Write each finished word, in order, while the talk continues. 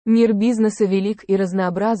Мир бизнеса велик и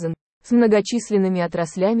разнообразен, с многочисленными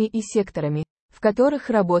отраслями и секторами, в которых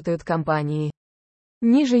работают компании.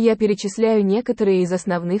 Ниже я перечисляю некоторые из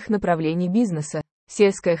основных направлений бизнеса.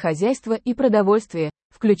 Сельское хозяйство и продовольствие,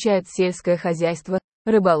 включает сельское хозяйство,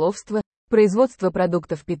 рыболовство, производство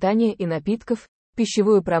продуктов питания и напитков,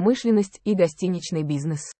 пищевую промышленность и гостиничный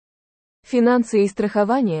бизнес. Финансы и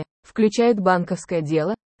страхование, включают банковское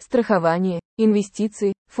дело, страхование,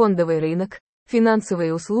 инвестиции, фондовый рынок,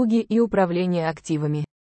 финансовые услуги и управление активами.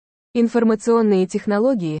 Информационные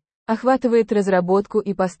технологии, охватывает разработку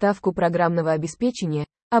и поставку программного обеспечения,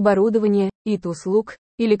 оборудования, ИТ-услуг,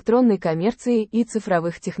 электронной коммерции и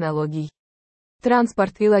цифровых технологий.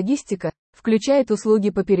 Транспорт и логистика, включает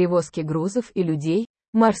услуги по перевозке грузов и людей,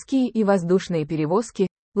 морские и воздушные перевозки,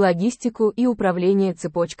 логистику и управление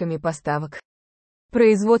цепочками поставок.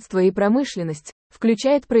 Производство и промышленность,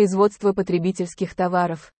 включает производство потребительских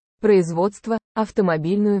товаров, производство,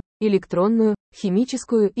 автомобильную, электронную,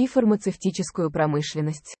 химическую и фармацевтическую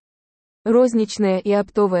промышленность. Розничная и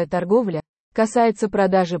оптовая торговля, касается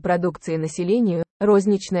продажи продукции населению,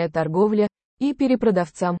 розничная торговля, и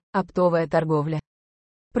перепродавцам, оптовая торговля.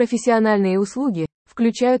 Профессиональные услуги,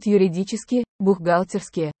 включают юридические,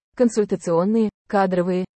 бухгалтерские, консультационные,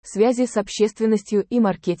 кадровые, связи с общественностью и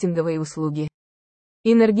маркетинговые услуги.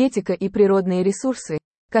 Энергетика и природные ресурсы,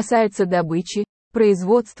 касается добычи,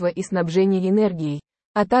 производства и снабжения энергией,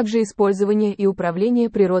 а также использования и управления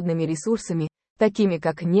природными ресурсами, такими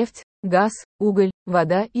как нефть, газ, уголь,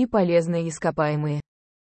 вода и полезные ископаемые.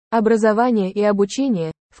 Образование и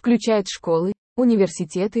обучение, включает школы,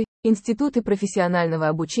 университеты, институты профессионального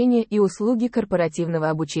обучения и услуги корпоративного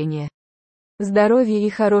обучения. Здоровье и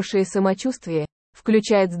хорошее самочувствие,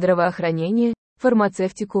 включает здравоохранение,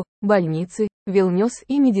 фармацевтику, больницы, велнес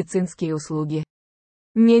и медицинские услуги.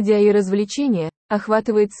 Медиа и развлечения,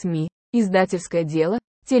 охватывает СМИ, издательское дело,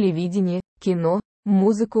 телевидение, кино,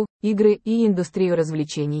 музыку, игры и индустрию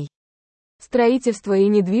развлечений. Строительство и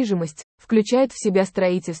недвижимость, включает в себя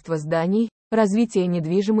строительство зданий, развитие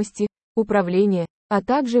недвижимости, управление, а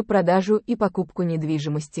также продажу и покупку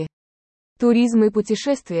недвижимости. Туризм и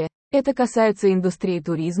путешествия, это касается индустрии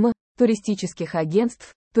туризма, туристических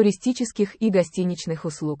агентств, туристических и гостиничных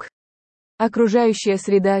услуг. Окружающая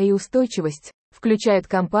среда и устойчивость, включает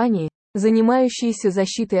компании, занимающиеся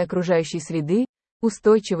защитой окружающей среды,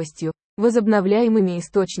 устойчивостью, возобновляемыми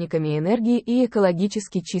источниками энергии и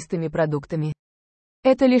экологически чистыми продуктами.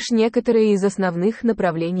 Это лишь некоторые из основных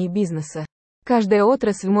направлений бизнеса. Каждая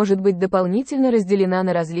отрасль может быть дополнительно разделена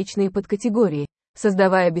на различные подкатегории,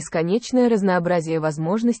 создавая бесконечное разнообразие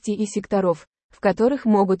возможностей и секторов, в которых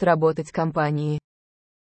могут работать компании.